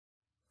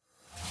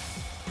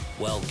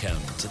Welcome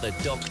to the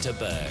Dr.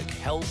 Berg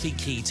Healthy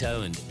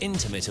Keto and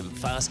Intermittent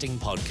Fasting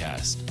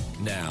Podcast.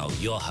 Now,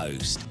 your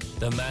host,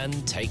 the man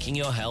taking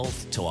your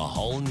health to a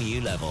whole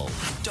new level,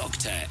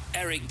 Dr.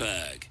 Eric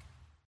Berg.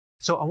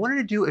 So I wanted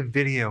to do a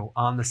video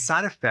on the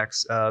side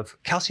effects of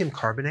calcium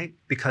carbonate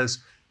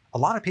because a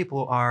lot of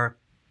people are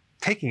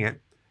taking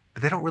it,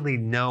 but they don't really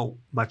know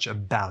much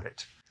about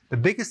it. The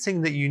biggest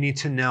thing that you need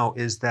to know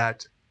is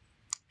that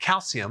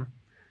calcium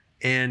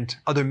and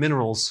other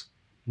minerals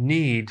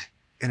need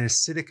an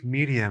acidic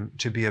medium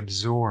to be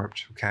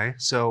absorbed, okay?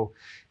 So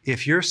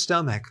if your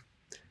stomach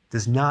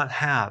does not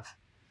have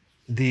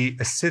the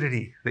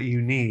acidity that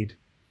you need,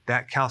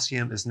 that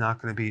calcium is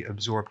not going to be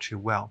absorbed too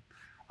well.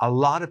 A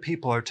lot of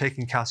people are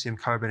taking calcium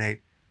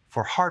carbonate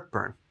for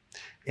heartburn.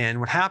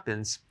 And what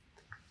happens,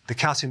 the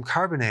calcium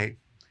carbonate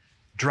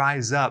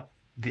dries up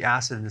the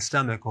acid in the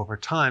stomach over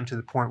time to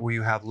the point where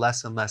you have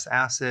less and less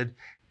acid.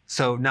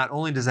 So not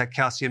only does that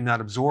calcium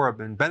not absorb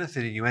and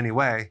benefit you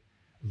anyway,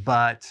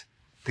 but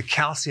the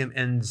calcium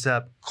ends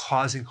up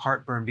causing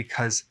heartburn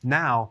because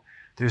now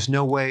there's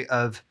no way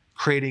of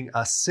creating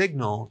a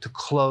signal to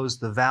close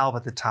the valve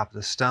at the top of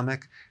the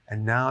stomach,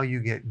 and now you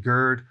get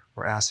GERD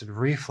or acid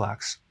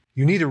reflux.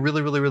 You need a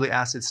really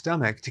acid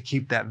stomach to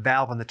keep that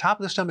valve on the top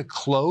of the stomach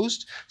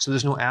closed so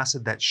there's no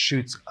acid that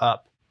shoots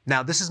up.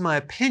 Now, this is my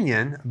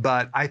opinion,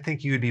 but I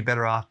think you would be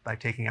better off by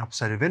taking apple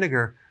cider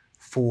vinegar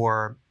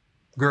for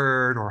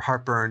GERD or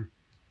heartburn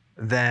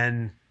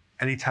than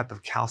any type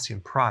of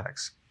calcium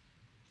products.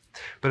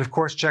 But of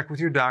course, check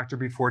with your doctor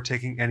before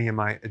taking any of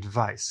my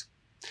advice.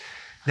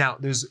 Now,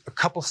 there's a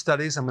couple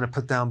studies I'm going to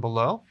put down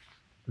below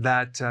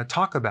that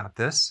talk about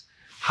this.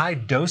 High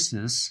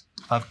doses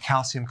of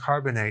calcium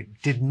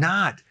carbonate did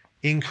not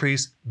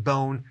increase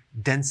bone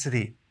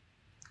density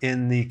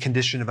in the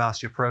condition of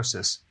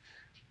osteoporosis,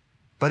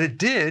 but it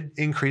did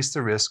increase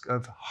the risk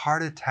of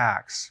heart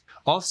attacks.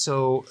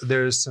 Also,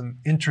 there's some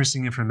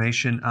interesting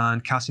information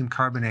on calcium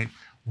carbonate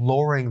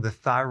lowering the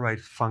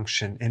thyroid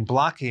function and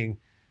blocking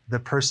the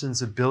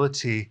person's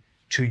ability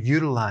to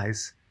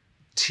utilize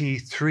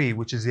T3,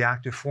 which is the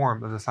active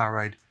form of the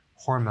thyroid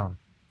hormone.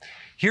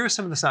 Here are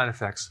some of the side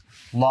effects: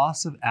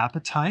 loss of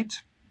appetite,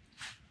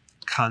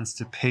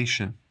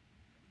 constipation,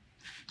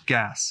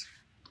 gas,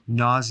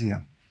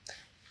 nausea,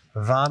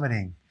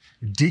 vomiting,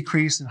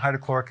 decrease in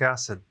hydrochloric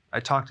acid.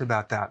 I talked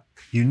about that.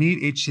 You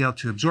need HCl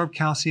to absorb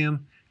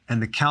calcium, and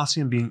the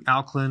calcium being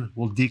alkaline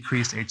will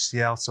decrease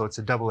HCl, so it's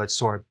a double-edged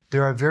sword.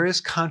 There are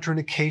various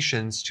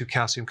contraindications to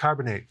calcium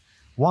carbonate.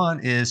 One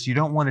is you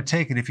don't want to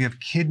take it if you have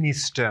kidney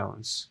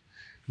stones.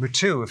 Number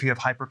two, if you have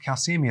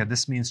hypercalcemia,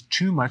 this means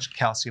too much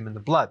calcium in the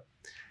blood.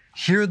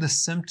 Here are the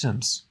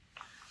symptoms: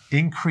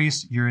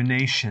 increased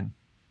urination.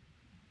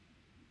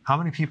 How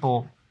many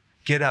people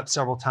get up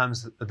several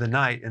times the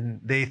night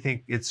and they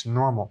think it's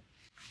normal?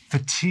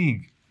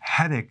 Fatigue,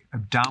 headache,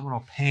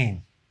 abdominal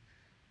pain.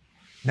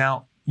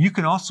 Now, you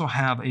can also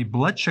have a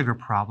blood sugar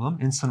problem,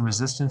 insulin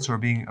resistance, or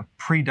being a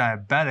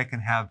pre-diabetic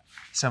and have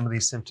some of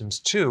these symptoms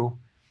too,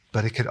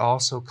 but it could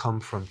also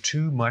come from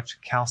too much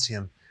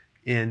calcium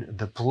in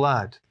the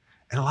blood.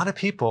 And a lot of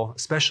people,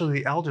 especially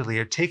the elderly,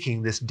 are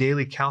taking this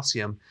daily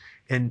calcium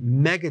in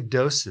mega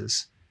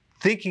doses,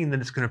 thinking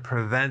that it's going to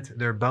prevent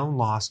their bone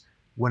loss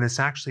when it's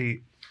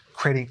actually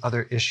creating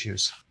other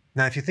issues.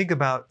 Now, if you think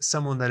about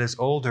someone that is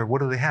older, what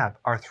do they have?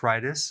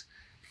 Arthritis,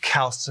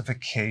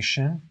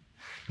 calcification.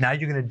 Now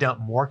you're going to dump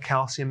more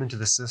calcium into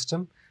the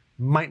system.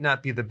 Might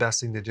not be the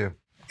best thing to do.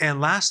 And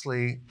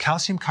lastly,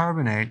 calcium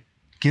carbonate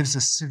gives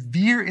a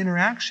severe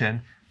interaction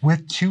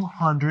with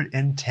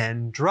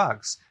 210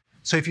 drugs.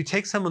 So if you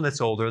take someone that's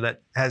older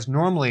that has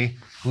normally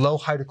low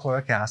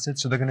hydrochloric acid,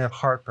 so they're going to have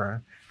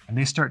heartburn, and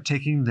they start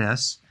taking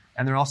this,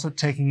 and they're also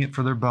taking it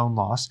for their bone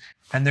loss,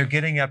 and they're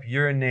getting up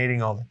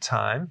urinating all the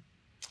time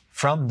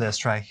from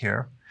this right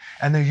here,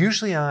 and they're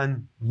usually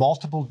on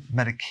multiple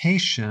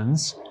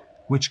medications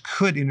which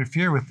could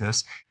interfere with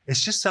this.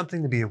 It's just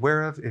something to be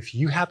aware of if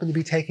you happen to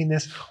be taking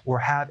this or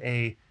have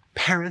a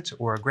parent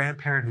or a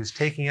grandparent who's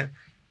taking it.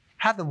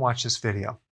 Have them watch this video.